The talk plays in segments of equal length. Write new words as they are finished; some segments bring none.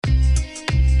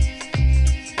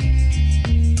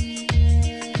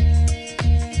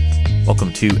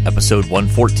welcome to episode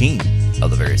 114 of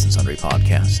the Various and Sundry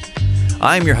podcast.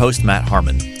 I'm your host, Matt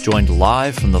Harmon, joined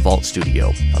live from the Vault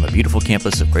Studio on the beautiful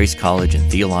campus of Grace College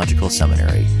and Theological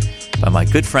Seminary by my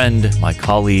good friend, my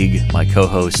colleague, my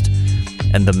co-host,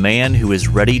 and the man who is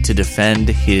ready to defend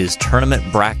his tournament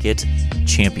bracket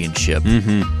championship,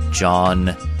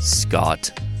 John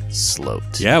Scott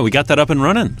Sloat. Yeah, we got that up and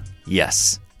running.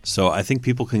 Yes. So I think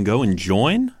people can go and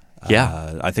join.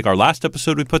 Yeah. I think our last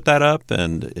episode we put that up,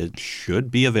 and it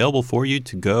should be available for you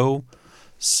to go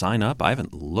sign up. I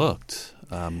haven't looked.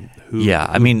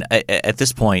 I mean, at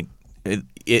this point,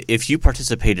 if you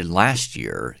participated last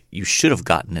year, you should have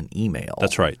gotten an email.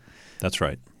 That's right.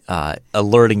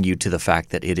 Alerting you to the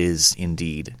fact that it is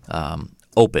indeed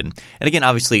open. And again,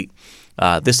 obviously,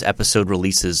 this episode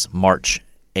releases March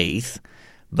 8th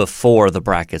before the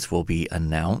brackets will be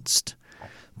announced.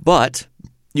 But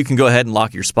you can go ahead and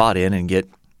lock your spot in and get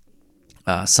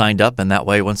signed up. And that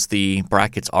way, once the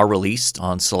brackets are released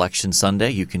on Selection Sunday,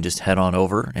 you can just head on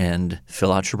over and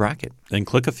fill out your bracket. And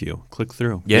click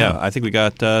through. Yeah. I think we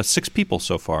got 6 people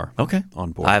so far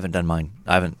on board. I haven't done mine.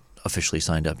 I haven't officially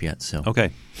signed up yet. So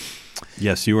Okay.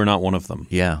 Yes, you are not one of them.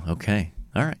 Yeah, okay.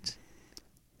 All right.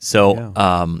 So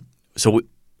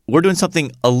we're doing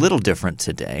something a little different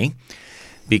today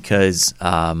because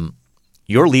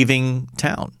you're leaving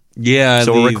town. Yeah.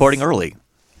 So we're recording early.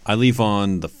 I leave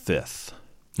on the 5th.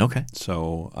 Okay.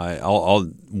 So I'll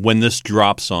when this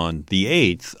drops on the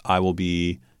 8th, I will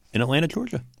be in Atlanta,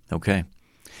 Georgia. Okay.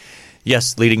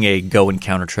 Yes, leading a Go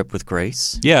Encounter trip with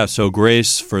Grace. Yeah, so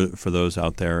Grace, for those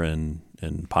out there in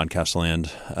podcast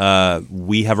land,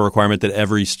 we have a requirement that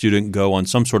every student go on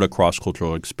some sort of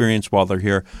cross-cultural experience while they're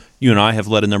here. You and I have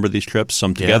led a number of these trips,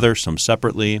 some together, some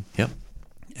separately. Yep.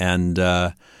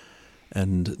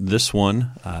 And this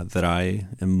one that I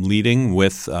am leading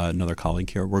with another colleague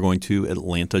here, we're going to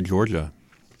Atlanta, Georgia,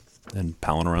 and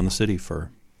palling around the city for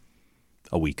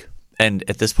a week. And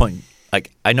at this point,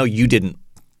 I know you didn't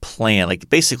plan.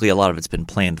 Basically, a lot of it's been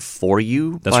planned for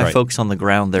you by folks on the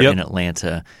ground there in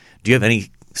Atlanta. Do you have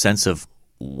any sense of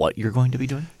what you're going to be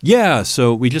doing? Yeah,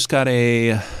 so we just got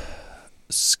a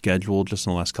schedule just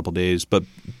in the last couple of days, but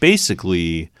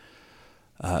basically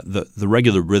the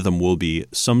regular rhythm will be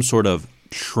some sort of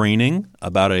training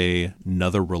about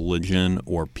another religion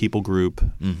or people group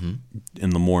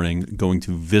in the morning, going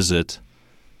to visit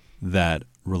that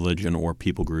religion or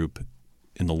people group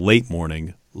in the late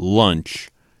morning, lunch,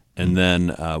 and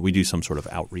then we do some sort of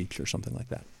outreach or something like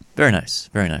that. Very nice.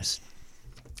 Very nice.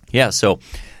 Yeah, so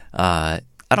I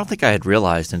don't think I had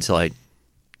realized until I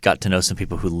got to know some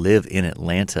people who live in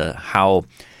Atlanta how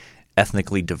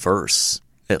ethnically diverse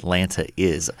Atlanta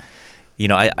is. You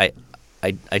know, I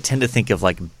tend to think of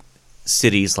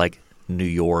cities like New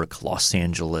York, Los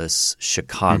Angeles,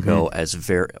 Chicago as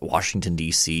very Washington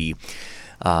D.C.,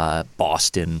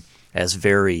 Boston as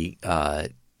very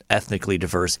ethnically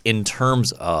diverse in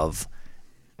terms of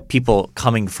people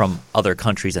coming from other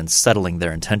countries and settling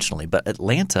there intentionally. But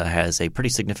Atlanta has a pretty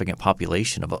significant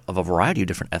population of a variety of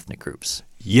different ethnic groups.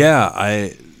 Yeah,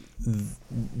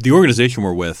 the organization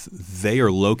we're with, they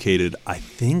are located, I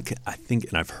think,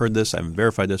 and I've heard this, I haven't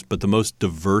verified this, but the most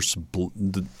diverse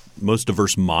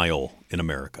mile in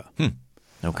America.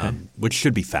 Okay. Which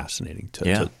should be fascinating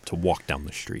to walk down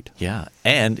the street. Yeah,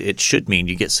 and it should mean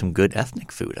you get some good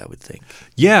ethnic food, I would think.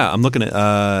 Yeah, I'm looking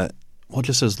at it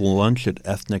just says lunch at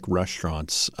ethnic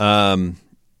restaurants. But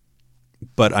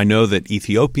I know that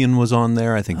Ethiopian was on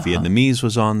there. I think Vietnamese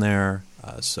was on there.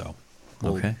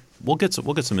 We'll get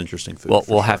some interesting food. Well,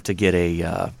 we'll have to get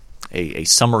a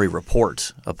summary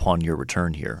report upon your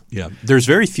return here. Yeah, there's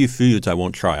very few foods I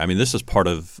won't try. I mean, this is part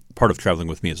of traveling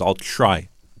with me is I'll try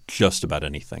just about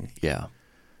anything. Yeah,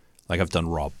 I've done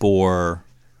raw boar.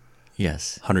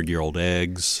 Yes. 100-year-old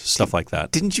eggs, stuff like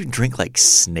that. Didn't you drink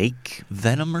snake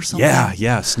venom or something?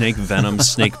 Yeah, snake venom,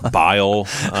 snake bile.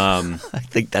 I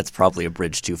think that's probably a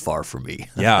bridge too far for me.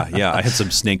 Yeah. I had some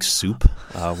snake soup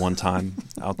one time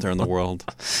out there in the world.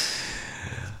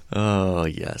 Oh,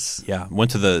 yes. Yeah, went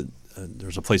to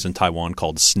there's a place in Taiwan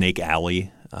called Snake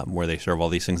Alley where they serve all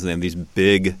these things. They have these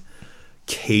big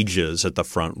cages at the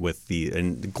front with the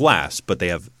glass, but they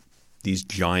have these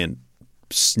giant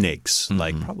snakes,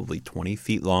 probably 20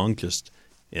 feet long, just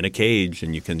in a cage,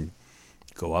 and you can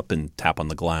go up and tap on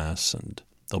the glass, and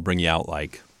they'll bring you out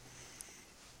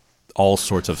all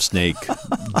sorts of snake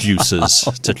juices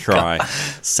to try. God.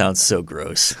 Sounds so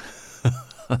gross.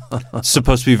 It's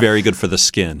supposed to be very good for the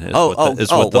skin.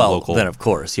 Local. Then of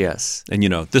course, yes. And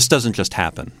this doesn't just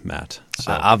happen, Matt.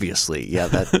 So. Obviously, yeah.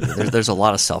 There's a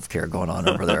lot of self-care going on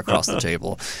over there across the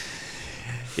table.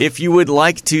 If you would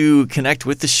like to connect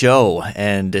with the show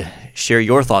and share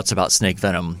your thoughts about snake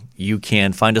venom, you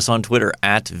can find us on Twitter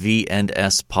at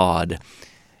V&S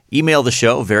Email the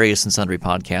show,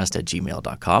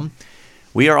 variousandsundrypodcast@gmail.com.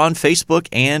 We are on Facebook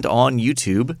and on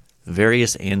YouTube,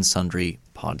 Various and Sundry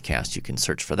Podcast. You can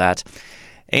search for that.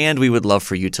 And we would love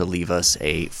for you to leave us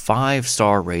a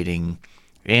 5-star rating.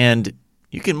 And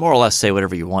you can more or less say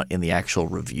whatever you want in the actual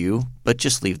review, but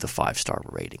just leave the 5-star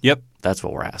rating. Yep. That's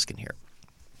what we're asking here.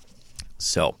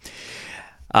 So,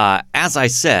 as I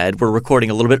said, we're recording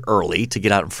a little bit early to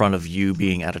get out in front of you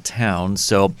being out of town.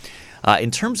 So,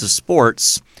 in terms of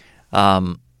sports,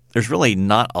 there's really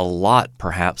not a lot,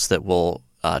 perhaps, that we'll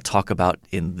talk about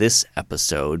in this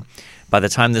episode. By the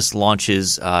time this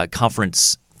launches,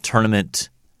 conference tournament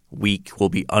week will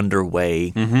be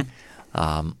underway,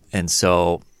 and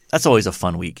so that's always a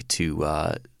fun week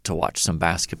to watch some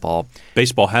basketball.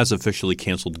 Baseball has officially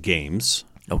canceled games.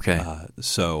 Okay.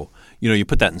 So, you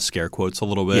put that in scare quotes a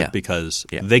little bit because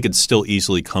Yeah. they could still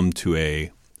easily come to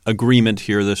a agreement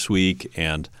here this week,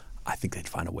 and I think they'd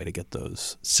find a way to get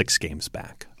those 6 games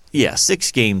back. Yeah,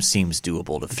 6 games seems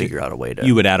doable to figure out a way to.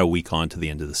 You would add a week on to the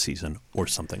end of the season or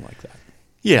something like that.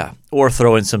 Yeah, or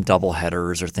throw in some double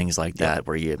headers or things like that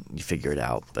where you figure it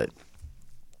out. But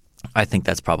I think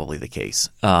that's probably the case.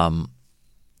 Another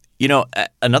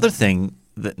thing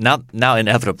that now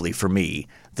inevitably for me,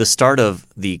 the start of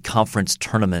the conference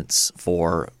tournaments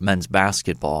for men's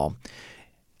basketball,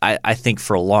 I think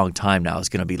for a long time now is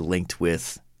going to be linked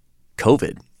with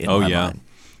COVID in my mind.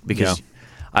 Because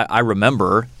I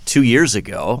remember 2 years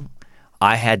ago,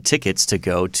 I had tickets to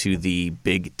go to the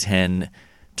Big Ten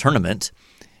tournament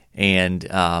and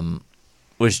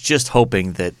was just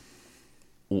hoping that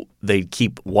they'd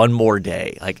keep one more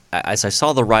day. Like, as I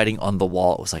saw the writing on the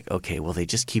wall, it was like, okay, will they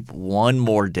just keep one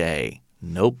more day?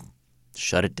 Nope.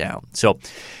 Shut it down. So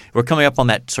we're coming up on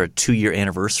that sort of 2-year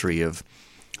anniversary of,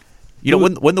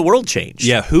 when the world changed.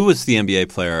 Yeah, who was the NBA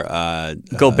player?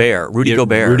 Gobert, Rudy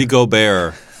Gobert. Rudy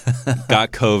Gobert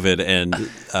got COVID and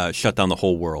shut down the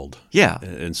whole world. Yeah.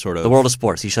 And sort of the world of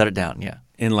sports. He shut it down, yeah.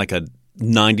 in like a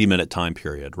 90-minute time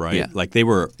period, right? Yeah. Like I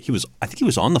think he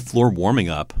was on the floor warming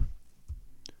up,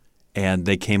 and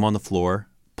they came on the floor,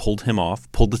 pulled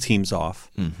the teams off,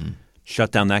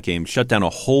 shut down that game, shut down a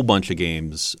whole bunch of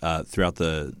games throughout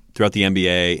the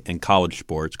NBA and college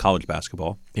sports, college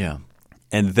basketball. Yeah.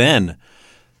 And then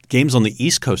games on the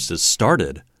East Coast has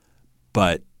started,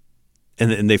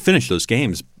 and they finished those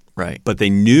games, Right. but they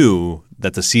knew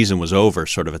that the season was over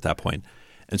sort of at that point.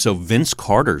 And so Vince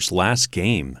Carter's last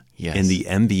game in the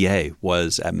NBA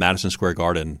was at Madison Square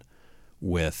Garden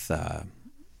with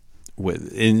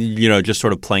just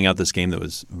sort of playing out this game that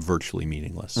was virtually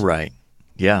meaningless. Right.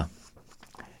 Yeah.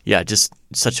 Yeah, just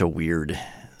such a weird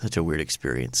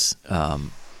experience.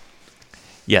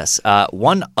 Yes.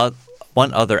 One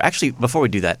other. Actually, before we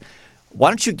do that, why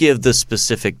don't you give the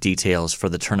specific details for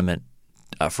the tournament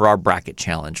for our bracket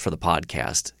challenge for the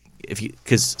podcast?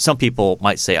 Because some people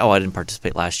might say, "Oh, I didn't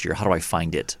participate last year. How do I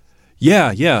find it?"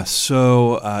 Yeah.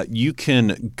 So you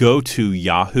can go to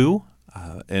Yahoo,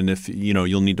 and if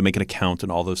you'll need to make an account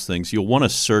and all those things. You'll want to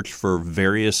search for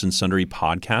Various and Sundry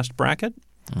Podcast Bracket.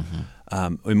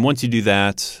 And once you do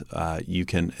that, you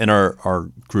can. And our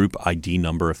group ID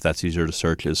number, if that's easier to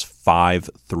search, is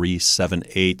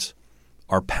 5378.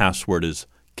 Our password is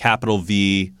capital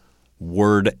V,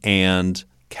 word and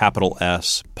capital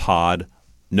S, pod,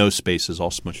 no spaces,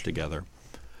 all smushed together.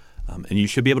 And you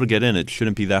should be able to get in. It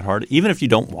shouldn't be that hard. Even if you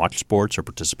don't watch sports or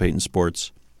participate in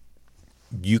sports,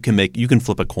 you can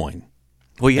flip a coin.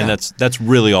 Well, yeah, and that's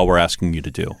really all we're asking you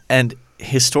to do. And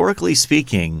historically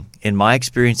speaking, in my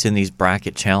experience in these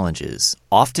bracket challenges,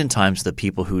 oftentimes the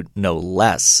people who know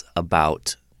less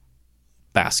about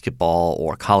basketball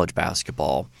or college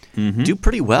basketball do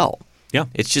pretty well. Yeah.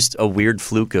 It's just a weird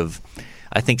fluke of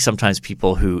 – I think sometimes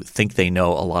people who think they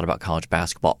know a lot about college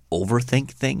basketball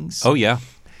overthink things. Oh, yeah.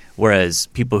 Whereas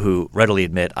people who readily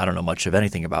admit, I don't know much of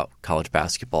anything about college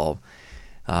basketball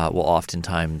will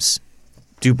oftentimes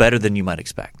do better than you might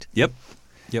expect. Yep.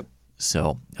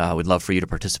 So we'd love for you to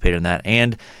participate in that.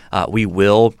 And we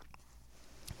will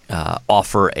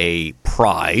offer a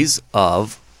prize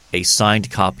of a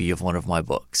signed copy of one of my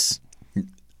books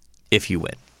if you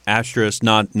win. Asterisk,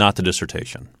 not the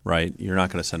dissertation, right? You're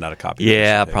not going to send out a copy.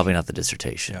 Yeah, of the probably not the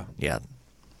dissertation. Yeah.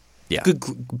 Good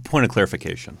point of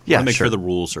clarification. Yeah, I want to make sure sure the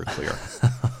rules are clear.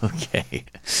 Okay.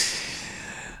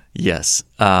 Yes.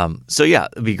 So, yeah,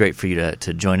 it'd be great for you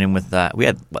to join in with that. We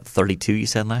had, 32 you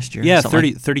said last year? Yeah,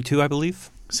 Something 32, I believe.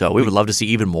 So we would love to see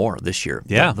even more this year.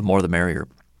 Yeah. The more the merrier.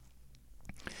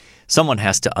 someone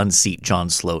has to unseat John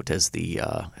Sloat as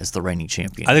the reigning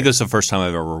champion. I think this is the first time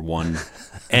I've ever won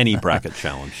any bracket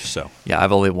challenge. So yeah,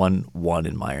 I've only won one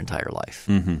in my entire life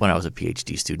when I was a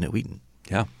PhD student at Wheaton.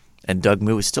 yeah, And Doug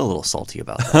Moo is still a little salty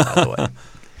about that, by the way,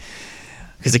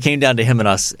 because it came down to him and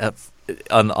us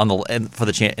in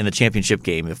the championship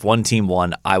game. If one team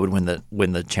won, I would win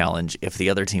the challenge. If the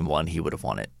other team won, he would have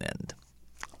won it, and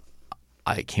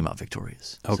I came out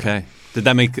victorious. okay. Did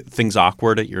that make things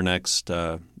awkward at your next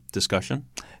discussion?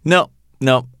 No,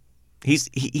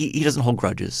 he doesn't hold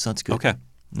grudges. So that's good. Okay,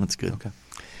 That's good. okay.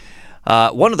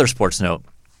 One other sports note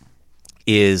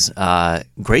is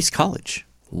Grace College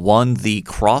won the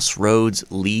Crossroads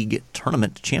League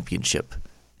Tournament Championship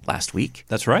last week,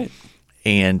 That's right.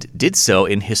 and did so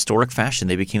in historic fashion.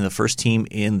 They became the first team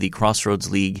in the Crossroads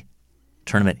League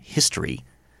tournament history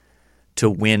to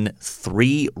win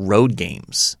 3 road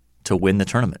games to win the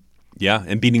tournament. Yeah,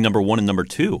 and beating number 1 and number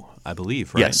 2, I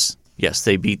believe, right? Yes,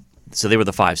 they beat. So they were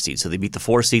the 5 seed. So they beat the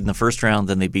 4 seed in the first round,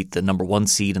 then they beat the number 1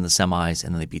 seed in the semis,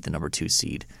 and then they beat the number 2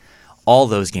 seed. All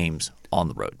those games on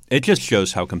the road. It just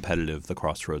shows how competitive the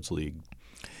Crossroads League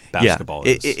basketball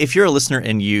is. If you're a listener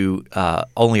and you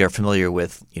only are familiar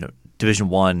with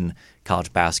Division I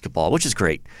college basketball, which is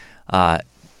great,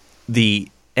 the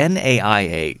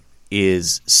NAIA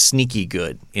is sneaky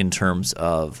good in terms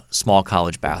of small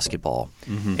college basketball,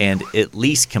 and at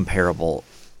least comparable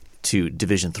to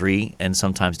Division III and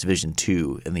sometimes Division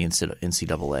II in the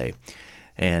NCAA.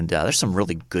 And there's some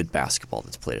really good basketball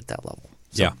that's played at that level.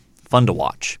 So Yeah. Fun to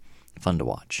watch.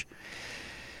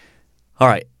 All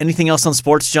right. Anything else on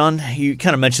sports, John? You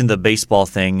kind of mentioned the baseball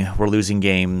thing. We're losing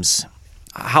games.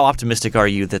 How optimistic are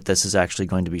you that this is actually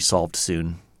going to be solved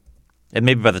soon? And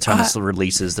maybe by the time this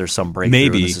releases, there's some breakthrough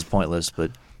and this is pointless.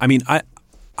 But I mean, I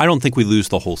don't think we lose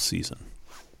the whole season.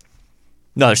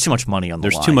 no, there's too much money on the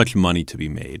line. There's too much money to be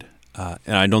made.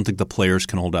 And I don't think the players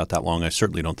can hold out that long. I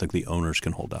certainly don't think the owners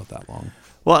can hold out that long.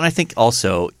 Well, and I think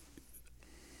also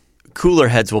cooler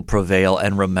heads will prevail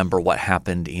and remember what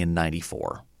happened in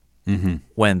 '94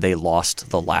 when they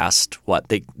lost the last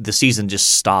the season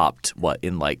just stopped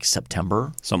in like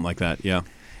September. Something like that, yeah.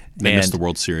 They missed the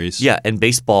World Series. Yeah, and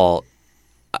baseball,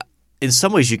 in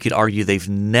some ways you could argue they've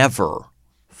never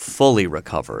fully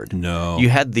recovered. No. You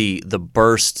had the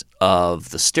burst of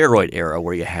the steroid era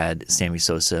where you had Sammy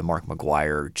Sosa and Mark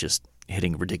McGwire just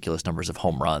hitting ridiculous numbers of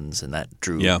home runs, and that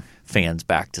drew fans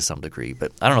back to some degree.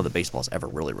 But I don't know that baseball's ever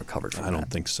really recovered from that. I don't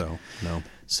think so, no.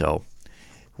 So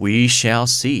we shall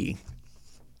see.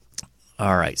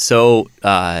 All right, so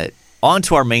on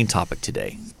to our main topic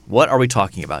today. What are we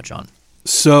talking about, John?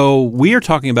 So we are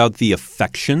talking about the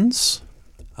affections,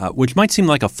 which might seem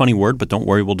like a funny word, but don't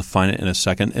worry, we'll define it in a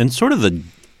second. And sort of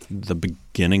the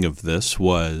beginning of this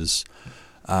was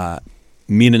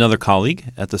me and another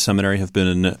colleague at the seminary have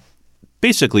been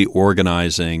basically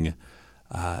organizing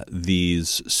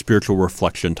these spiritual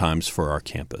reflection times for our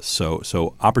campus.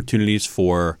 So opportunities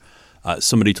for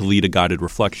somebody to lead a guided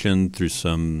reflection through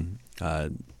some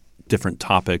different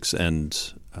topics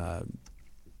and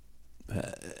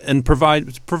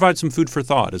provide some food for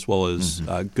thought as well as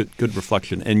good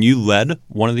reflection. And you led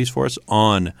one of these for us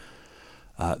on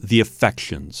the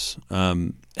affections.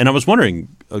 And I was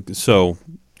wondering, so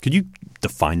could you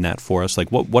define that for us?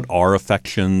 Like what are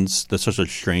affections? That's such a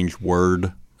strange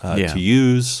word to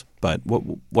use, but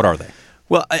what are they?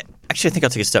 Well, I think I'll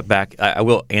take a step back. I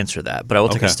will answer that, but I will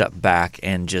take a step back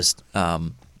and just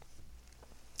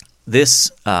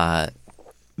this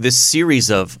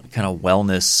series of kind of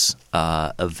wellness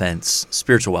events,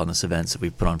 spiritual wellness events that we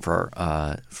put on for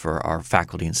our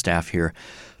faculty and staff here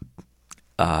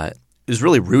is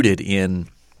really rooted in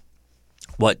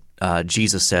what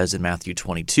Jesus says in Matthew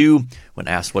 22 when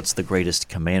asked what's the greatest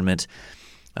commandment.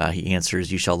 He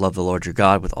answers, "You shall love the Lord your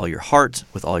God with all your heart,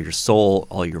 with all your soul,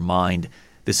 all your mind.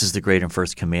 This is the great and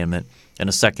first commandment. And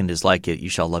a second is like it, you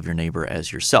shall love your neighbor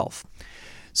as yourself."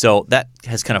 So that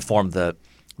has kind of formed the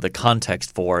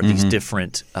context for these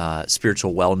different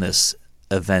spiritual wellness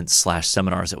events /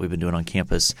 seminars that we've been doing on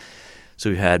campus.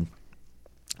 So we had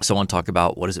someone talk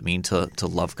about what does it mean to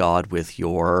love God with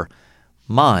your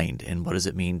mind, and what does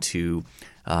it mean to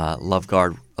love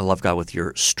God with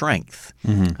your strength.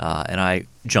 And I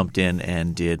jumped in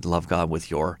and did love God with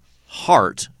your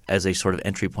heart as a sort of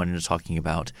entry point into talking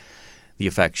about the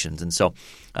affections. And so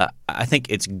I think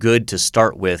it's good to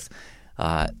start with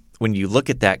when you look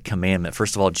at that commandment,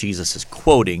 first of all, Jesus is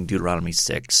quoting Deuteronomy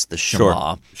 6, the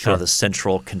Shema, kind of the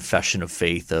central confession of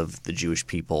faith of the Jewish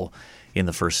people in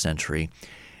the first century.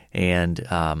 And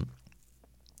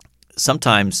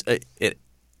sometimes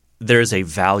there is a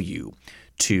value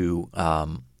to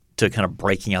kind of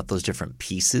breaking out those different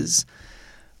pieces.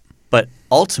 But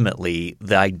ultimately,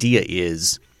 the idea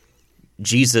is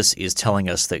Jesus is telling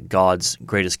us that God's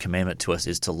greatest commandment to us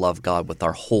is to love God with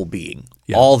our whole being,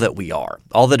 all that we are,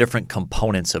 all the different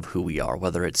components of who we are,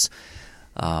 whether it's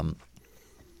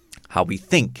how we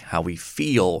think, how we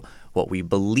feel, what we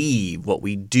believe, what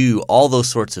we do, all those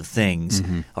sorts of things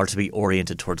are to be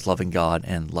oriented towards loving God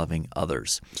and loving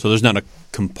others. So there's not a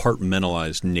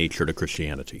compartmentalized nature to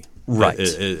Christianity. Right.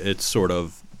 It's sort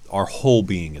of our whole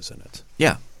being is in it.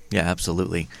 Yeah,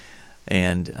 absolutely.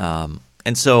 And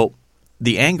so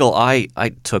the angle I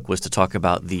took was to talk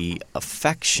about the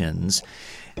affections,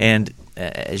 and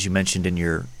as you mentioned in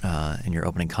your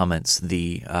opening comments,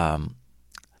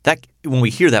 that when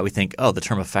we hear that, we think, oh, the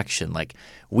term affection. Like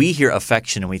we hear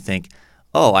affection and we think,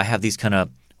 oh, I have these kind of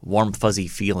warm, fuzzy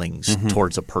feelings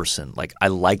towards a person. Like I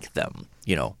like them,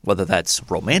 whether that's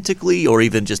romantically or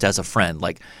even just as a friend.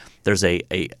 Like there's a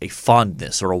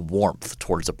fondness or a warmth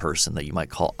towards a person that you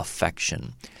might call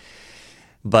affection.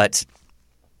 But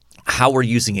how we're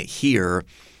using it here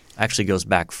actually goes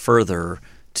back further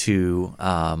to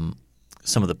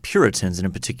some of the Puritans, and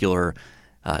in particular,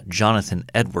 Jonathan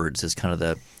Edwards is kind of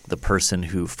the person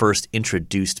who first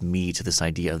introduced me to this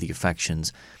idea of the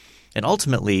affections. And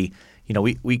ultimately,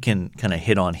 we can kind of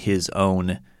hit on his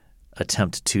own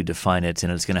attempt to define it,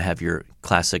 and it's going to have your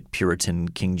classic Puritan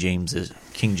King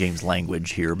James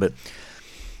language here. But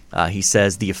he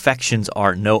says, the affections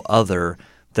are no other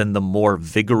than the more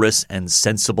vigorous and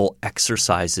sensible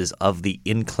exercises of the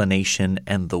inclination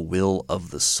and the will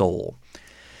of the soul.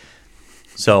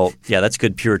 So, that's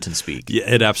good Puritan speak. Yeah,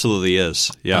 it absolutely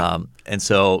is. Yeah. And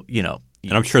so,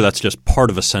 and I'm sure that's just part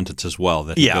of a sentence as well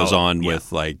that he goes on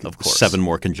with like of course. 7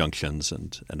 more conjunctions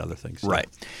and other things. Right.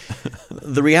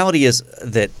 The reality is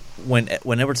that when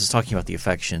Edwards is talking about the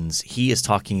affections, he is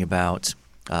talking about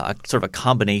sort of a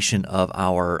combination of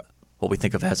what we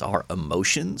think of as our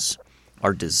emotions,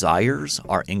 our desires,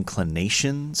 our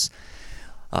inclinations,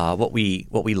 what we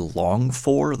long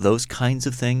for, those kinds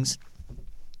of things.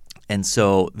 And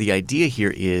so the idea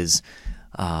here is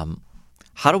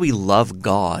how do we love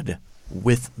God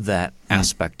with that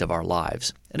aspect of our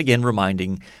lives? And again,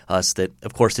 reminding us that,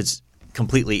 of course, it's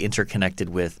completely interconnected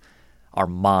with our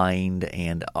mind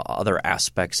and other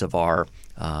aspects of our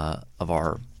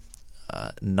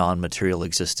non-material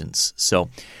existence. So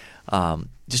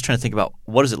just trying to think about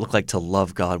what does it look like to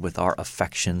love God with our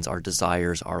affections, our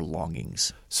desires, our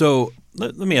longings. So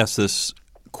let me ask this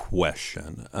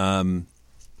question.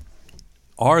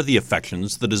 Are the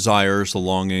affections, the desires, the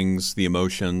longings, the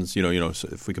emotions, so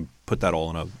if we can put that all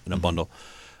in a bundle,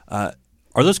 are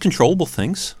those controllable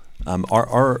things?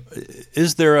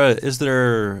 Is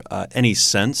there any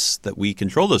sense that we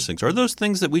control those things? Are those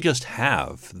things that we just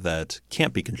have that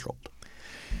can't be controlled?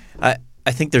 I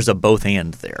think there's a both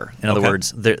and there. In other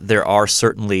words, there are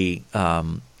certainly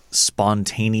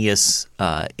spontaneous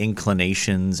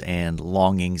inclinations and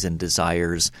longings and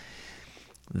desires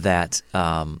that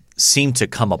seem to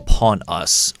come upon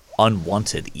us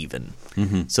unwanted even.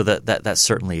 So that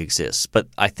certainly exists. But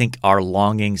I think our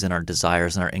longings and our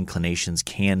desires and our inclinations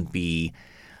can be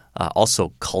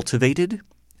also cultivated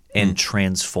and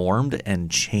transformed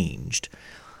and changed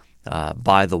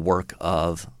by the work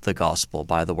of the gospel,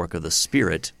 by the work of the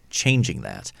Spirit changing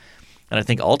that. And I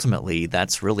think ultimately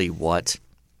that's really what,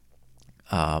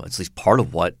 at least part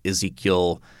of what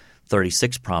Ezekiel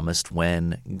 36 promised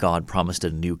when God promised a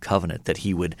new covenant, that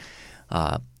he would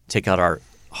take out our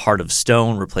heart of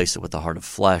stone, replace it with a heart of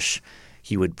flesh.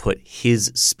 He would put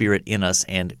his Spirit in us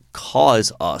and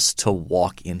cause us to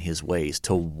walk in his ways,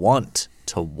 to want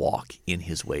to walk in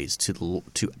his ways, to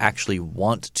actually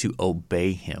want to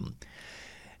obey him.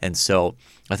 And so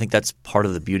I think that's part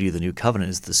of the beauty of the new covenant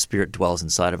is the Spirit dwells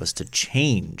inside of us to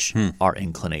change our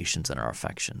inclinations and our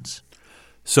affections.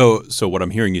 So what I'm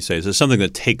hearing you say is it's something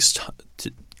that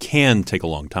can take a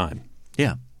long time.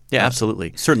 Yeah. Yeah,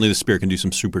 absolutely. Certainly the Spirit can do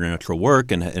some supernatural work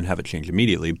and have it change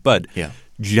immediately. But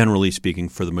generally speaking,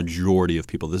 for the majority of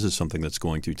people, this is something that's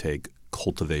going to take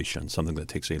cultivation, something that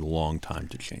takes a long time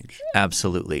to change.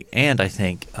 Absolutely. And I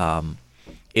think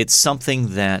it's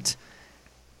something that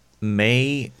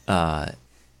may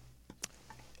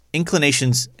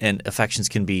inclinations and affections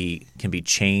can be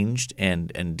changed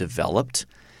and developed.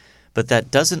 But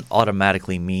that doesn't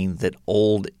automatically mean that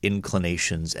old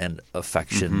inclinations and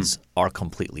affections are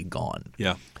completely gone.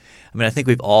 Yeah. I mean, I think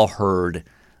we've all heard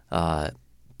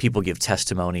people give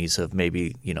testimonies of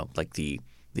maybe, like the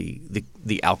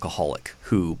alcoholic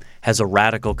who has a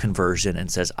radical conversion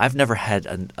and says, I've never had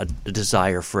a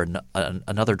desire for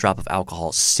another drop of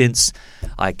alcohol since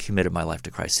I committed my life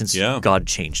to Christ, since God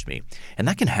changed me. And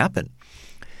that can happen.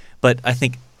 But I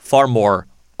think far more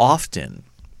often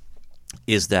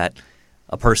is that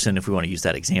a person, if we want to use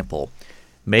that example,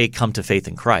 may come to faith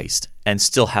in Christ and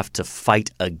still have to fight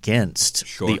against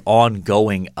the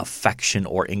ongoing affection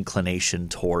or inclination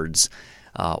towards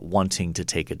wanting to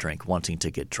take a drink, wanting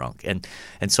to get drunk. And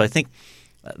so I think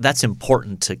that's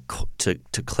important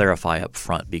to clarify up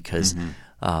front, because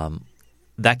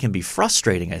that can be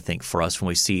frustrating, I think, for us when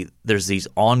we see there's these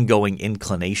ongoing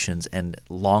inclinations and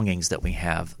longings that we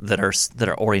have that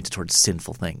are oriented towards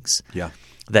sinful things. Yeah.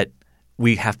 That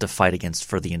we have to fight against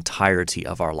for the entirety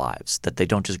of our lives, that they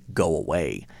don't just go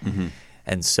away.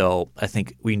 And so I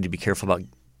think we need to be careful about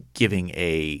giving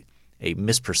a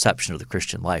misperception of the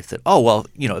Christian life that,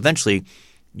 eventually,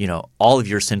 all of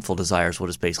your sinful desires will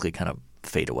just basically kind of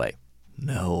fade away.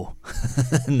 No,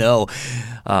 no.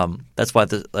 That's why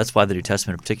the New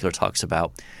Testament in particular talks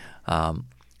about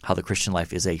how the Christian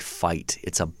life is a fight.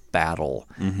 It's a battle.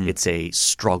 It's a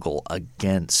struggle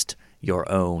against your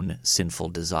own sinful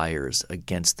desires,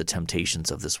 against the temptations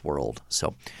of this world.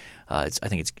 So I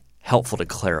think it's helpful to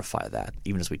clarify that,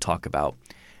 even as we talk about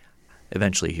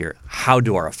eventually here, how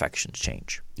do our affections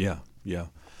change? Yeah.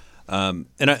 And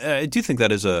I do think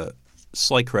that is a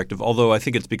slight corrective, although I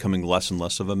think it's becoming less and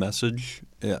less of a message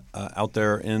out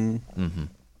there in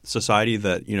society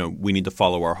that, we need to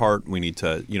follow our heart. We need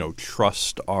to,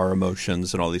 trust our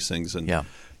emotions and all these things. And,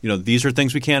 these are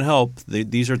things we can't help.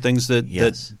 These are things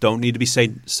that don't need to be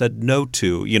said no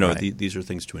to. These are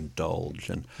things to indulge.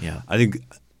 And I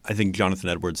think Jonathan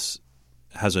Edwards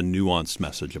has a nuanced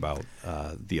message about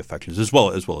the affections, as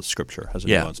well as Scripture has a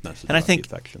nuanced message about the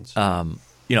affections. One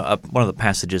of the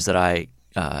passages that I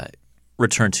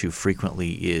return to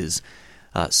frequently is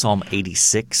Psalm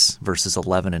 86, verses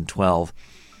 11 and 12.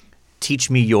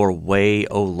 Teach me your way,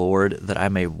 O Lord, that I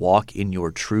may walk in your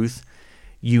truth.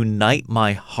 Unite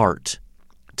my heart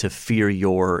to fear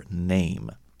your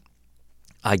name.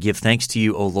 I give thanks to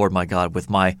you, O Lord my God, with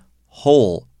my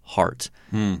whole heart,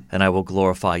 and I will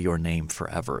glorify your name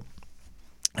forever.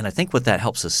 And I think what that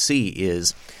helps us see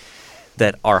is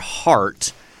that our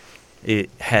heart, it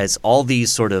has all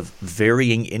these sort of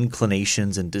varying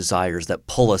inclinations and desires that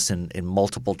pull us in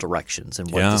multiple directions. And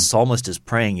what the psalmist is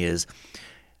praying is,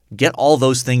 get all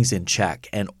those things in check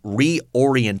and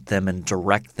reorient them and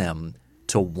direct them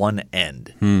to one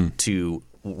end, to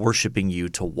worshiping you,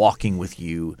 to walking with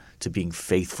you, to being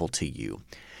faithful to you.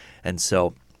 And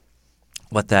so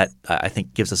what that I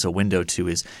think gives us a window to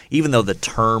is, even though the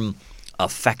term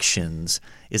affections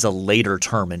is a later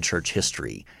term in church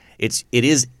history, it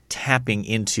is tapping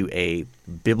into a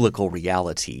biblical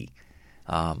reality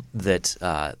that's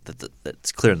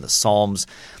clear in the Psalms.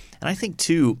 And I think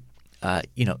too,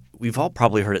 we've all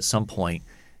probably heard at some point,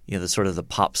 the sort of the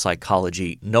pop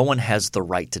psychology, no one has the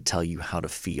right to tell you how to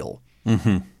feel.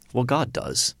 Well, God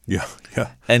does. Yeah.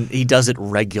 And he does it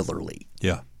regularly.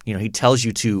 Yeah. He tells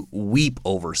you to weep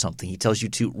over something. He tells you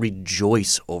to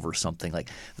rejoice over something. Like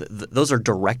those are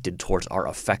directed towards our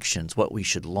affections, what we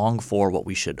should long for, what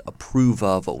we should approve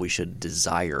of, what we should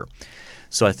desire.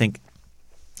 So I think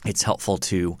it's helpful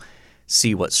to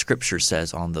see what Scripture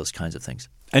says on those kinds of things.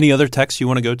 Any other texts you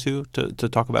want to go to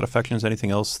talk about affections?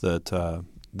 Anything else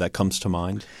that comes to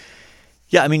mind?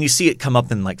 Yeah, I mean, you see it come up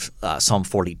in Psalm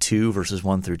 42, verses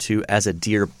 1 through 2. As a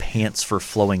deer pants for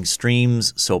flowing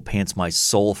streams, so pants my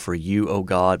soul for you, O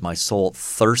God. My soul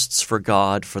thirsts for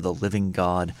God, for the living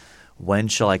God. When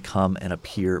shall I come and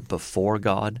appear before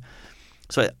God?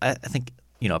 So I think,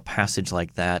 a passage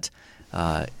like that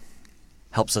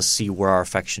helps us see where our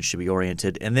affections should be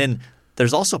oriented. And then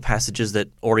there's also passages that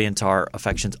orient our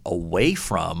affections away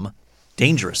from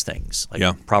dangerous things,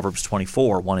 like Proverbs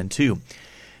 24, 1 and 2.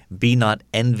 Be not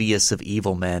envious of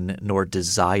evil men, nor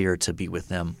desire to be with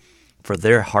them, for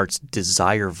their hearts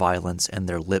desire violence, and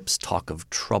their lips talk of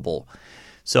trouble.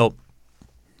 So,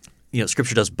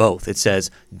 Scripture does both. It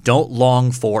says, don't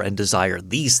long for and desire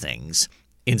these things.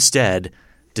 Instead,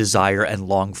 desire and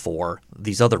long for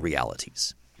these other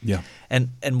realities. Yeah. And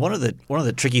one of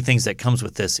the tricky things that comes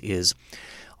with this is,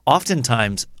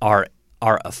 oftentimes our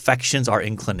affections, our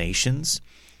inclinations,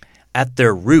 at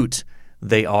their root,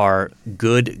 they are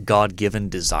good God-given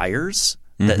desires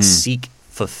that seek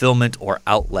fulfillment or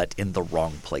outlet in the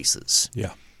wrong places.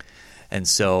 Yeah. And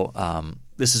so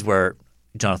this is where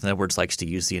Jonathan Edwards likes to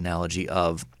use the analogy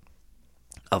of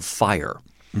fire.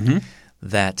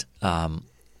 That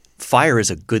fire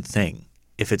is a good thing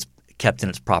if it's kept in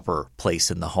its proper place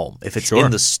in the home. If it's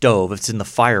in the stove, if it's in the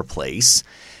fireplace,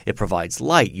 it provides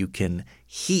light. You can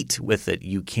heat with it.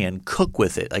 You can cook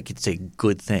with it. Like, it's a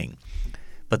good thing.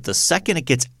 But the second it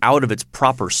gets out of its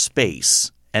proper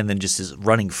space and then just is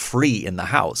running free in the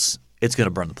house, it's going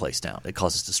to burn the place down. It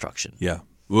causes destruction. Yeah.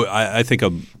 Well, I think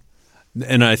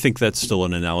And I think that's still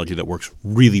an analogy that works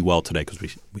really well today because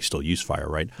we still use fire,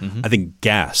 right? I think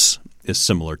gas is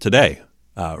similar today,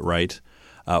 right?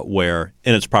 Where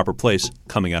in its proper place,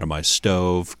 coming out of my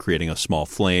stove, creating a small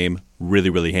flame, really,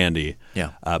 really handy.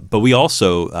 Yeah. But we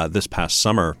also, this past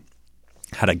summer,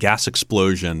 had a gas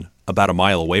explosion about a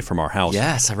mile away from our house.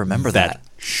 Yes, I remember that.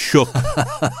 Shook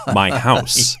my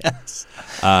house. Yes.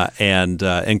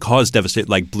 And caused devastation,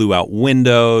 like blew out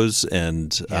windows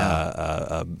and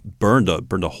burned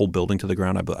a whole building to the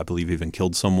ground. I believe even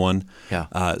killed someone.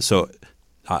 Yeah. So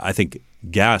I think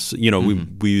gas.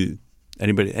 We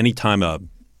anytime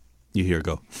you hear it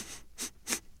go,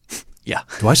 Yeah.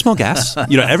 do I smell gas?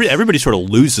 Everybody sort of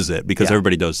loses it because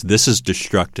everybody knows this is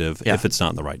destructive if it's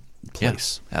not in the right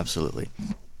place. Yeah,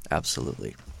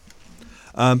 absolutely.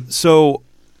 So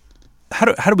how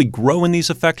do we grow in these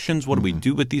affections? What do we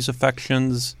do with these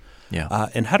affections? Yeah.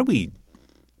 And how do we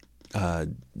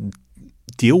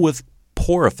deal with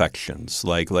poor affections?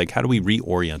 Like how do we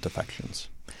reorient affections?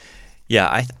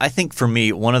 Yeah, I think for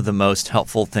me, one of the most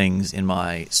helpful things in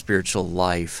my spiritual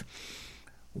life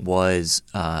was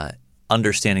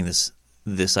understanding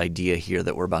this idea here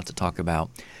that we're about to talk about,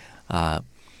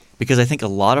 because I think a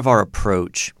lot of our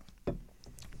approach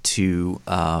to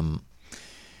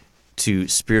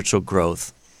spiritual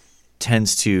growth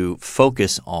tends to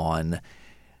focus on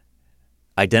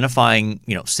identifying,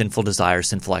 sinful desires,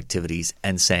 sinful activities,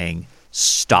 and saying,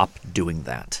 "Stop doing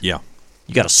that." Yeah,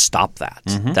 you got to stop that.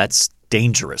 That's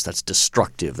dangerous. That's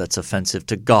destructive. That's offensive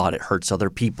to God. It hurts other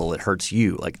people. It hurts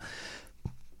you.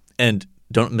 And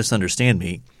don't misunderstand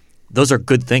me. Those are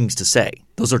good things to say.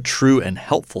 Those are true and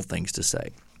helpful things to say.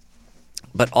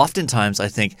 But oftentimes, I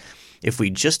think if we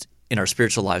just in our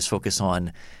spiritual lives focus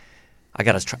on, I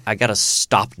gotta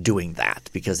stop doing that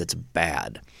because it's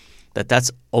bad.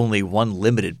 That's only one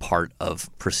limited part of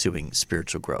pursuing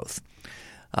spiritual growth,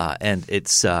 and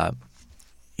it's.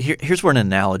 Here's where an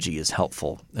analogy is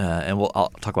helpful, and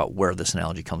I'll talk about where this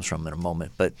analogy comes from in a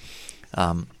moment. But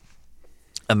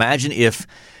imagine if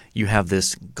you have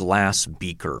this glass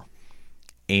beaker,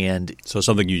 and so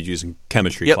something you use in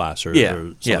chemistry class, or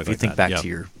something if you think back to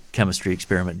your chemistry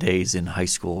experiment days in high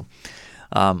school,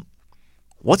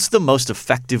 what's the most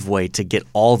effective way to get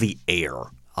all the air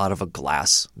out of a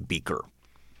glass beaker?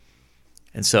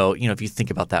 And so, if you think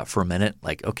about that for a minute,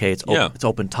 it's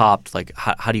open topped.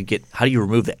 How do you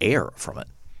remove the air from it?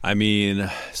 I mean,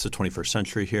 it's the 21st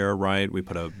century here, right? We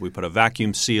put a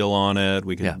vacuum seal on it.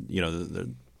 We can,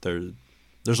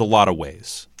 there's a lot of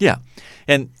ways. Yeah,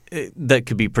 and that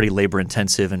could be pretty labor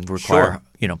intensive and require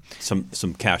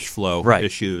some cash flow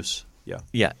issues. Yeah,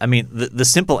 yeah. I mean, the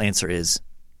simple answer is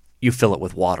you fill it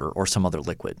with water or some other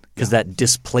liquid because that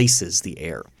displaces the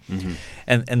air.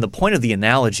 And the point of the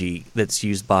analogy that's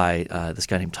used by this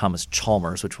guy named Thomas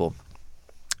Chalmers, which we'll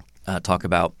talk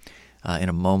about in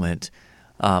a moment,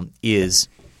 is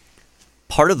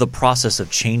part of the process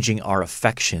of changing our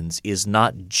affections is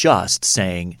not just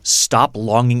saying stop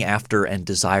longing after and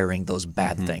desiring those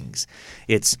bad things.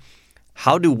 It's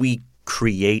how do we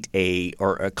create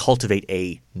or cultivate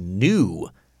a new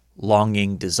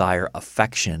longing, desire,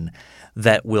 affection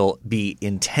that will be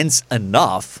intense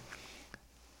enough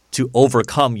to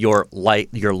overcome your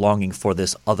longing for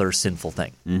this other sinful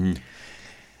thing.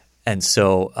 And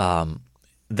so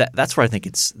that's where I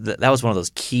think that was one of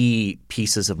those key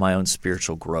pieces of my own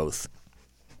spiritual growth,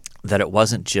 that it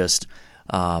wasn't just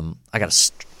I got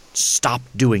to stop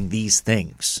doing these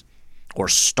things or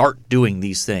start doing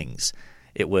these things.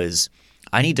 It was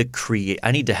I need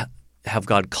to have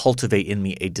God cultivate in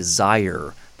me a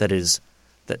desire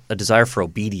a desire for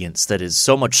obedience that is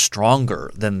so much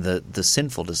stronger than the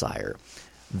sinful desire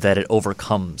that it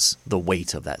overcomes the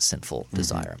weight of that sinful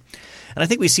desire. And I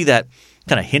think we see that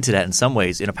kind of hinted at in some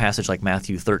ways in a passage like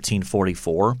Matthew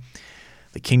 13:44.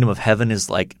 The kingdom of heaven is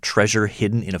like treasure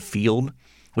hidden in a field,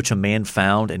 which a man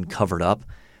found and covered up.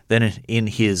 Then in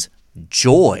his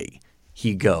joy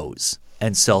he goes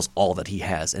and sells all that he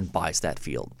has and buys that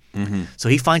field. So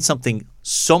he finds something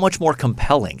so much more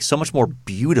compelling, so much more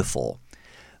beautiful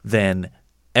than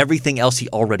everything else he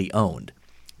already owned,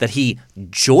 that he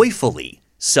joyfully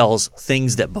sells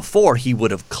things that before he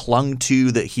would have clung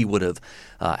to, that he would have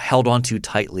held on to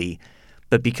tightly.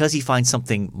 But because he finds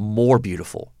something more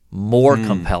beautiful, more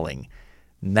compelling,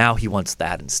 now he wants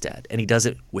that instead. And he does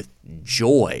it with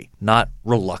joy, not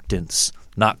reluctance,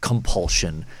 not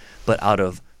compulsion, but out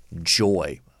of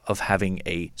joy of having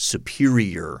a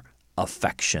superior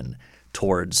affection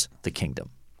towards the kingdom.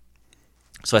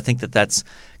 So I think that's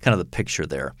kind of the picture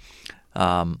there.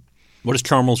 What does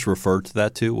Chalmers refer to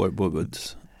that to?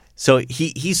 So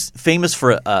he's famous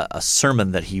for a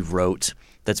sermon that he wrote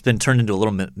that's been turned into a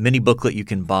little mini booklet you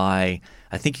can buy.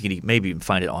 I think you can maybe even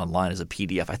find it online as a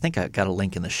PDF. I think I got a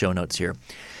link in the show notes here.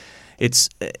 It's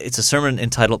a sermon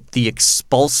entitled "The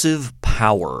Expulsive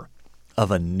Power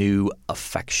of a New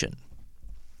Affection."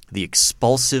 The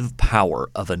expulsive power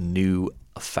of a new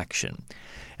affection.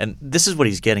 And this is what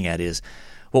he's getting at, is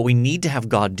what we need to have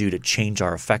God do to change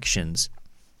our affections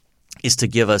is to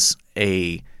give us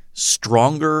a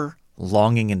stronger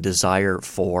longing and desire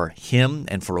for him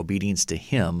and for obedience to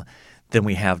him than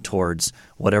we have towards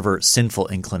whatever sinful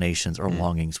inclinations or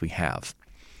longings we have.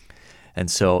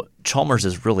 And so Chalmers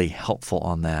is really helpful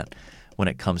on that when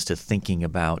it comes to thinking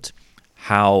about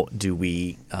how do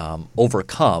we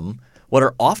overcome what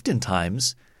are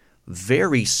oftentimes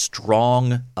very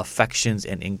strong affections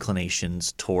and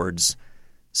inclinations towards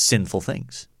sinful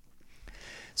things.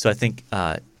 So I think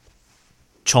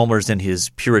Chalmers in his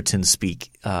Puritan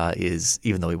speak is,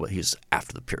 even though he's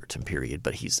after the Puritan period,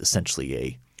 but he's essentially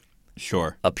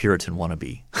a Puritan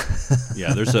wannabe.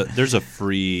 Yeah, there's a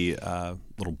free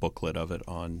little booklet of it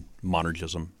on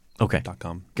monergism.com. Okay,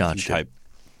 gotcha. You type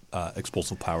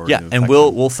expulsive power. Yeah, and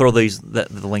we'll throw the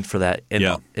link for that in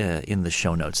in the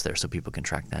show notes there, so people can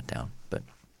track that down. But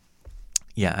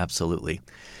yeah, absolutely.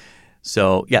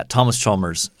 So yeah, Thomas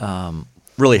Chalmers,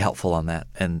 really helpful on that,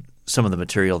 and some of the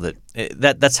material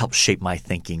that's helped shape my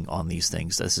thinking on these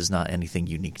things. This is not anything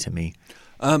unique to me.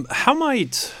 How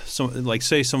might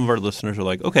say some of our listeners are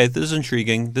like, okay, this is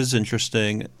intriguing, this is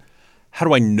interesting. How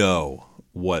do I know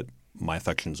what my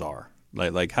affections are?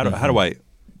 Like how do I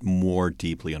more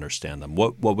deeply understand them?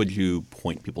 What would you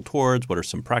point people towards? What are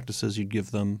some practices you'd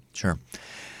give them? Sure.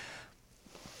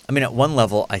 I mean, at one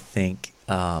level, I think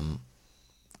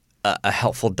a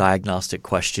helpful diagnostic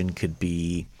question could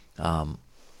be,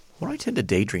 what do I tend to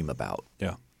daydream about?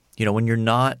 Yeah. When you're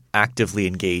not actively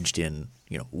engaged in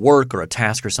work or a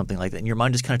task or something like that, and your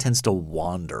mind just kind of tends to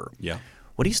wander. Yeah.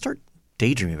 What do you start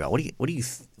daydreaming about? What do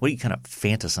you kind of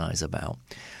fantasize about?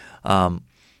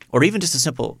 Or even just a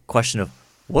simple question of,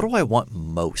 what do I want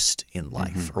most in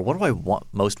life, or what do I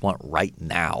want right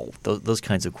now? Those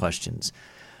kinds of questions.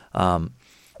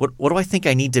 What do I think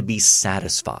I need to be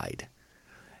satisfied?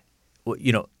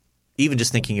 Even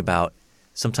just thinking about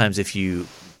sometimes if you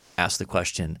ask the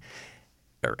question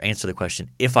or answer the question,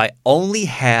 if I only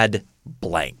had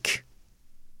blank,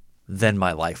 then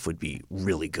my life would be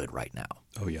really good right now.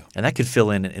 Oh yeah, and that could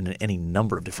fill in any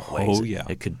number of different ways. Oh yeah,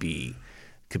 it could be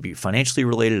financially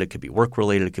related, it could be work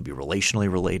related, it could be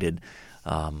relationally related.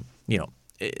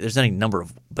 There's any number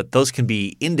of, but those can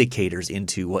be indicators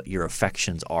into what your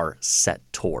affections are set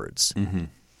towards. Mm-hmm.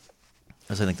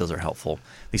 So I think those are helpful.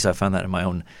 At least I found that in my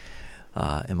own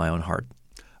heart.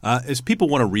 As people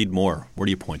want to read more, where do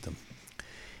you point them?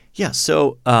 Yeah,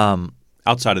 so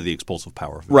outside of the expulsive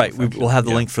power of right, we'll have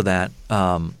the link for that.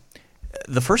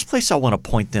 The first place I want to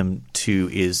point them to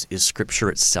is Scripture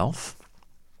itself.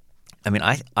 I mean,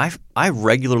 I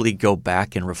regularly go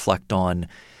back and reflect on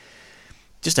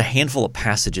just a handful of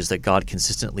passages that God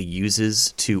consistently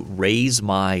uses to raise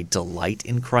my delight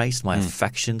in Christ, my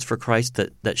affections for Christ,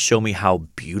 that show me how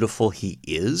beautiful He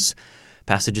is.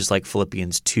 Passages like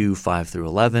Philippians 2, 5 through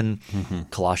 11,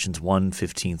 Colossians 1,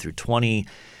 15 through 20,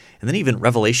 and then even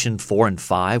Revelation 4 and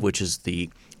 5, which is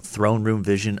the throne room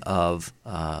vision of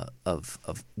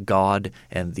God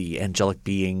and the angelic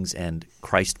beings and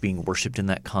Christ being worshipped in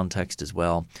that context as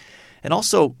well. And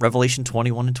also Revelation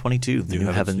 21 and 22, the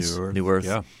new heavens, new earth.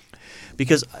 Yeah.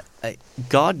 Because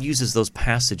God uses those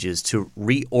passages to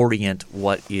reorient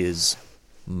what is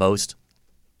most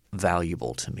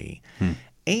valuable to me.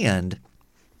 And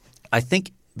I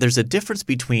think there's a difference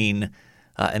between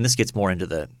and this gets more into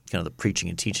the kind of the preaching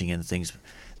and teaching and things.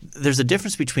 There's a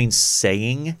difference between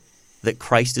saying that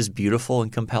Christ is beautiful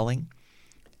and compelling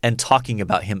and talking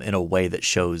about him in a way that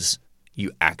shows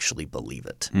you actually believe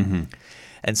it.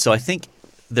 And so I think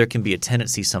there can be a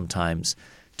tendency sometimes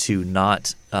to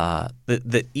not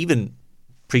that even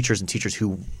preachers and teachers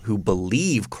who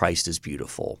believe Christ is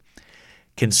beautiful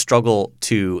can struggle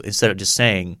to, instead of just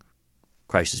saying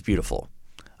Christ is beautiful,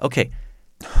 okay,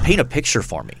 paint a picture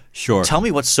for me. Sure. Tell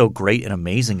me what's so great and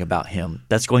amazing about him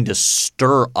that's going to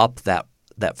stir up that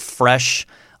fresh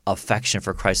affection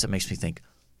for Christ that makes me think,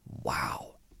 wow,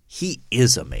 he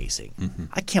is amazing.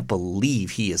 I can't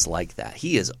believe he is like that.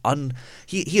 He is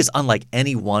he is unlike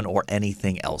anyone or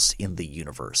anything else in the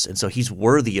universe. And so he's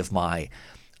worthy of my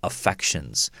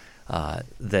affections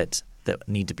that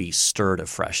need to be stirred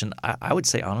afresh. And I would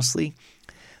say honestly,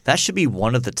 that should be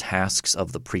one of the tasks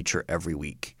of the preacher every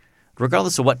week,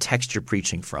 regardless of what text you're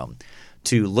preaching from,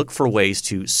 to look for ways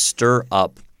to stir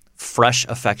up fresh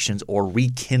affections or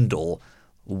rekindle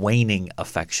waning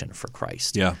affection for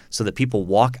Christ. Yeah. So that people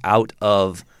walk out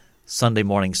of Sunday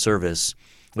morning service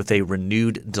with a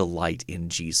renewed delight in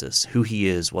Jesus, who he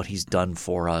is, what he's done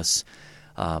for us,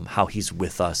 how he's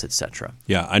with us, etc.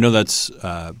 Yeah, I know that's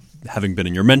having been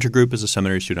in your mentor group as a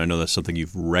seminary student, I know that's something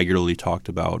you've regularly talked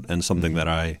about and something that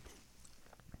I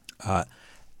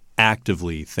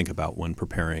actively think about when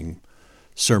preparing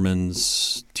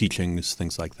sermons, teachings,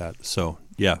 things like that. So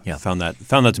yeah. found that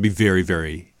to be very,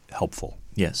 very helpful.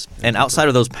 Yes. And outside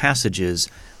of those passages,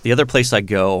 the other place I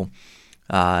go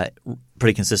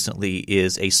pretty consistently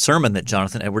is a sermon that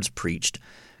Jonathan Edwards preached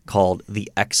called The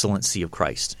Excellency of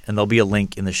Christ. And there'll be a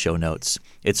link in the show notes.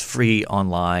 It's free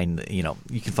online. You know,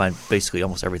 you can find basically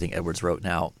almost everything Edwards wrote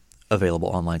now available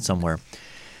online somewhere.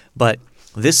 But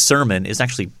this sermon is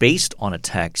actually based on a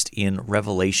text in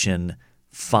Revelation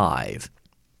 5.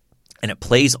 And it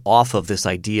plays off of this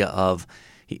idea of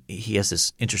he has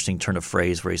this interesting turn of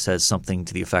phrase where he says something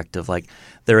to the effect of like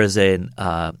there is a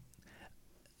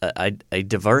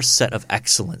diverse set of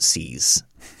excellencies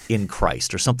in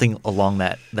Christ or something along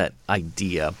that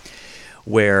idea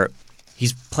where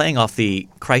he's playing off the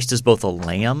Christ is both a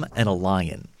lamb and a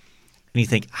lion. And you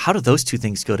think, how do those two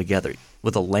things go together?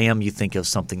 With a lamb, you think of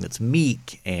something that's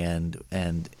meek and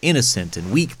innocent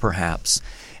and weak perhaps.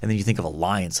 And then you think of a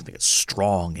lion, something that's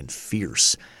strong and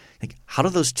fierce. Like, how do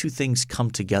those two things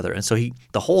come together? And so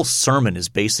the whole sermon is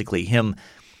basically him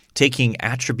taking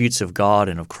attributes of God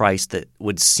and of Christ that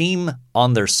would seem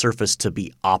on their surface to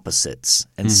be opposites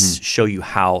and show you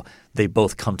how they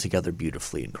both come together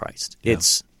beautifully in Christ. Yeah.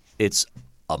 It's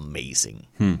amazing.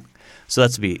 So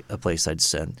that's to be a place I'd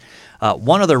send.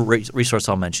 One other resource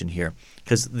I'll mention here,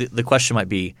 because the question might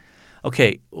be,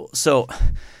 okay, so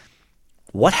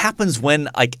what happens when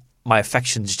my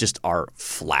affections just are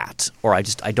flat, or I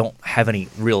don't have any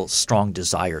real strong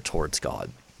desire towards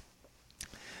God?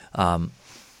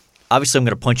 Obviously, I'm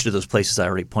going to point you to those places I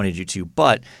already pointed you to,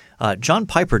 but John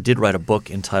Piper did write a book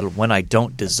entitled When I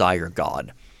Don't Desire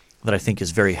God that I think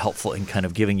is very helpful in kind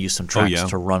of giving you some tracks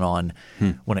to run on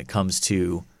when it comes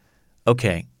to,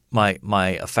 okay,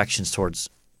 my affections towards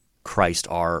Christ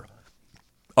are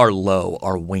low,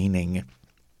 are waning.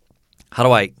 How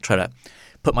do I try to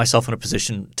put myself in a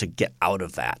position to get out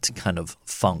of that kind of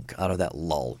funk, out of that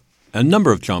lull? A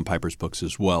number of John Piper's books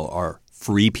as well are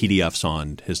free PDFs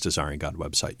on his Desiring God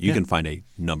website. You can find a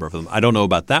number of them. I don't know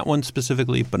about that one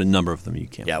specifically, but a number of them you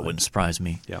can find. It wouldn't surprise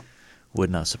me. Yeah. Would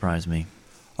not surprise me.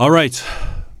 All right.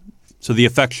 So the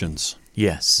affections.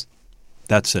 Yes.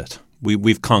 That's it.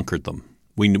 We've conquered them.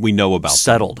 We know about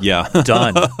Settled. them. Yeah.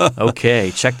 Done.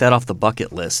 Okay. Check that off the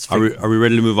bucket list. Are we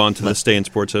ready to move on to this day in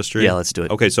sports history? Yeah, let's do it.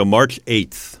 Okay, so March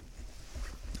 8th.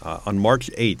 On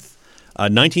March 8th,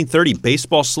 1930,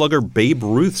 baseball slugger Babe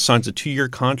Ruth signs a 2-year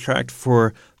contract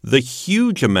for the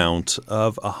huge amount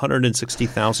of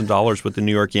 $160,000 with the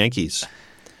New York Yankees.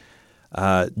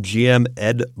 GM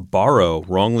Ed Barrow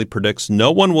wrongly predicts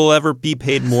no one will ever be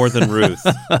paid more than Ruth.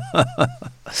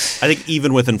 I think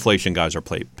even with inflation, guys are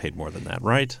paid more than that,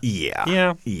 right?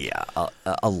 Yeah.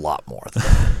 A lot more than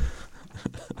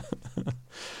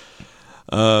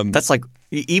that. That's like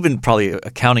even probably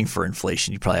accounting for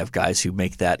inflation, you probably have guys who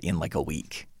make that in like a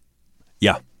week.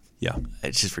 Yeah.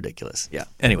 It's just ridiculous. Yeah.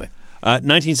 Anyway.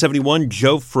 1971,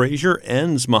 Joe Frazier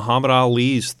ends Muhammad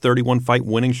Ali's 31-fight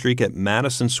winning streak at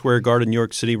Madison Square Garden, New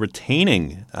York City,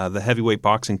 retaining the heavyweight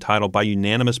boxing title by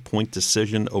unanimous point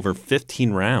decision over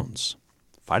 15 rounds.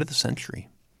 Fight of the century.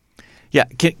 Yeah,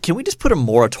 can we just put a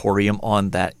moratorium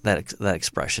on that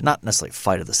expression? Not necessarily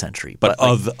fight of the century, but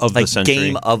of the century.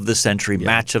 Game of the century,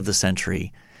 match of the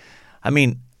century. I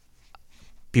mean,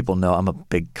 people know I'm a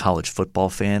big college football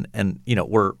fan, and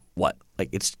we're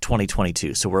it's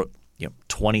 2022, so we're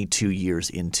 22 years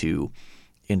into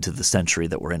the century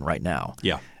that we're in right now.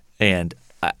 Yeah, and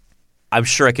I'm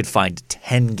sure I could find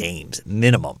 10 games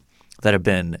minimum that have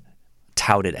been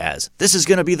touted as this is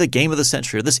going to be the game of the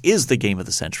century, or this is the game of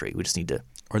the century. We just need to,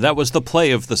 or that was the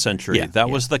play of the century. That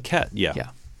was the cat. Yeah.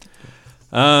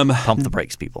 Pump the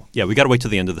brakes, people. Yeah, we got to wait till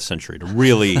the end of the century to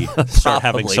really start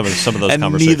having some of those and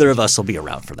conversations. Neither of us will be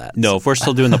around for that. No, if we're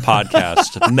still doing the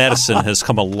podcast, medicine has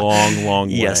come a long, long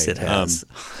way. Yes, it has.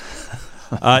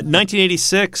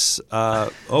 1986.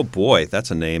 Oh boy,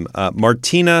 that's a name.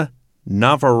 Martina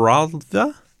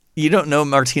Navratilova. You don't know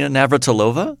Martina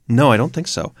Navratilova? No, I don't think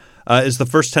so. Is the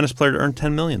first tennis player to earn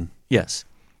 $10 million. Yes.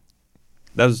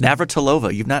 That was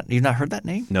Navratilova. You've not heard that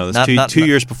name? No, that's two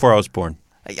years before I was born.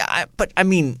 Yeah, but I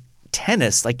mean,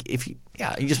 tennis. Like you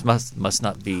just must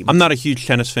not be. I'm not a huge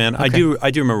tennis fan. Okay.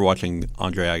 I do remember watching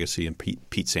Andre Agassi and Pete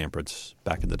Sampras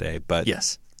back in the day. But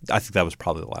yes, I think that was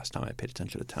probably the last time I paid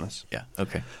attention to tennis. Yeah.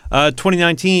 Okay.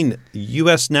 2019,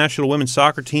 U.S. national women's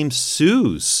soccer team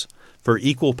sues for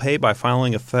equal pay by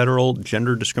filing a federal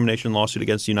gender discrimination lawsuit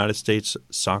against the United States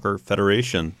Soccer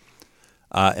Federation.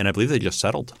 And I believe they just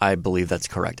settled. I believe that's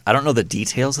correct. I don't know the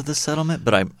details of the settlement,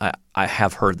 but I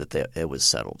have heard that it was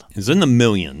settled. It's in the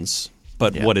millions,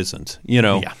 but what isn't? You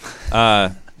know.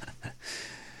 Yeah.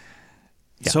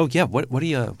 So what do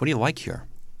you like here?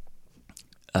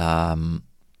 I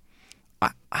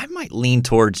might lean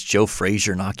towards Joe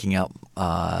Frazier knocking out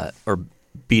or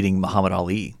beating Muhammad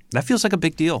Ali. That feels like a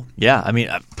big deal. Yeah, I mean,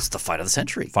 it's the fight of the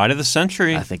century. Fight of the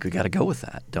century. I think we got to go with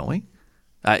that, don't we?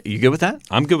 You good with that?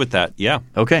 I'm good with that, yeah.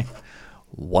 Okay.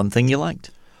 One thing you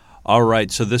liked. All right,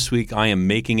 so this week I am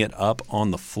making it up on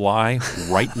the fly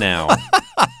right now.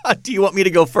 Do you want me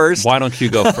to go first? Why don't you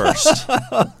go first?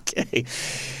 Okay.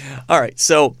 All right,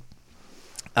 so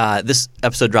this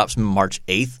episode drops March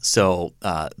 8th. So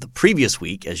the previous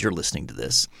week, as you're listening to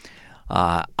this,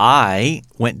 I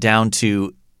went down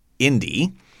to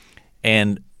Indy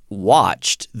and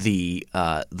watched the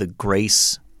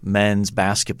Grace men's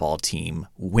basketball team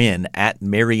win at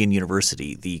Marian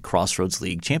University, the Crossroads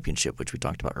League Championship, which we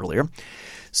talked about earlier.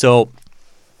 So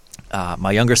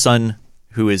my younger son,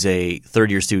 who is a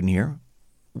third-year student here,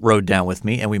 rode down with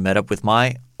me, and we met up with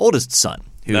my oldest son,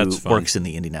 who works in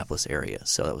the Indianapolis area.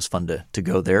 So that was fun to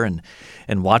go there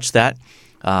and watch that.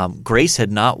 Grace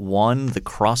had not won the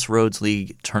Crossroads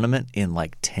League tournament in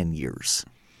like 10 years.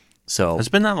 So it's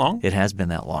been that long? It has been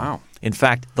that long. Wow. In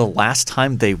fact, the last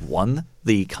time they won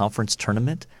the conference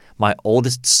tournament, my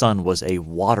oldest son was a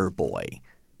water boy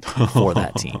for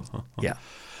that team. Yeah.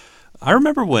 I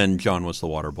remember when John was the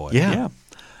water boy. Yeah.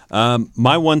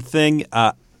 My one thing,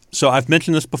 so I've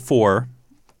mentioned this before,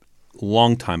 a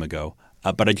long time ago,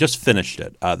 but I just finished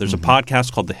it. There's a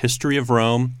podcast called The History of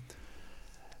Rome.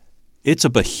 It's a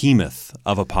behemoth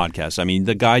of a podcast. I mean,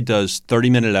 the guy does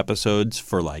 30-minute episodes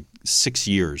for like 6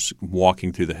 years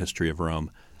walking through the history of Rome.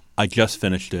 I just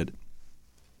finished it.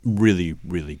 Really,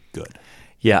 really good.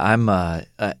 Yeah,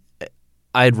 I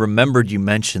had remembered you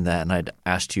mentioned that, and I'd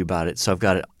asked you about it, so I've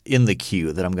got it in the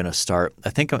queue that I'm going to start.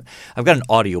 I think I've got an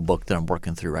audiobook that I'm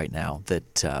working through right now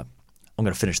that I'm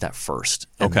going to finish that first,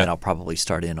 and then I'll probably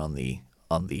start in on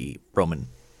the Roman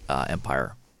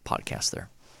Empire podcast there.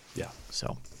 Yeah.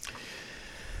 So,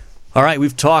 all right,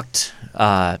 we've talked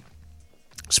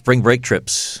spring break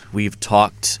trips. We've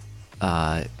talked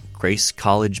Grace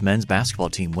College men's basketball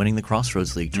team winning the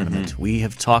Crossroads League tournament. We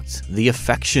have talked the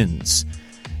affections,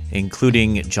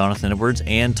 including Jonathan Edwards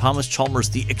and Thomas Chalmers,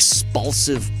 the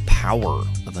expulsive power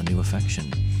of a new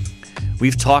affection.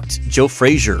 We've talked Joe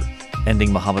Frazier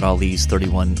ending Muhammad Ali's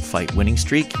 31-fight winning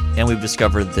streak, and we've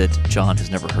discovered that John has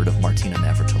never heard of Martina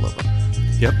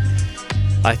Navratilova. Yep.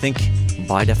 I think,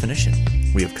 by definition,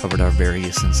 we have covered our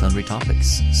various and sundry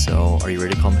topics. So are you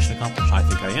ready to call mission accomplished? I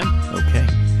think I am. Okay.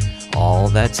 All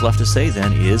that's left to say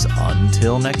then is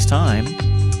until next time,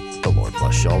 the Lord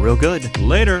bless y'all real good.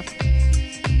 Later.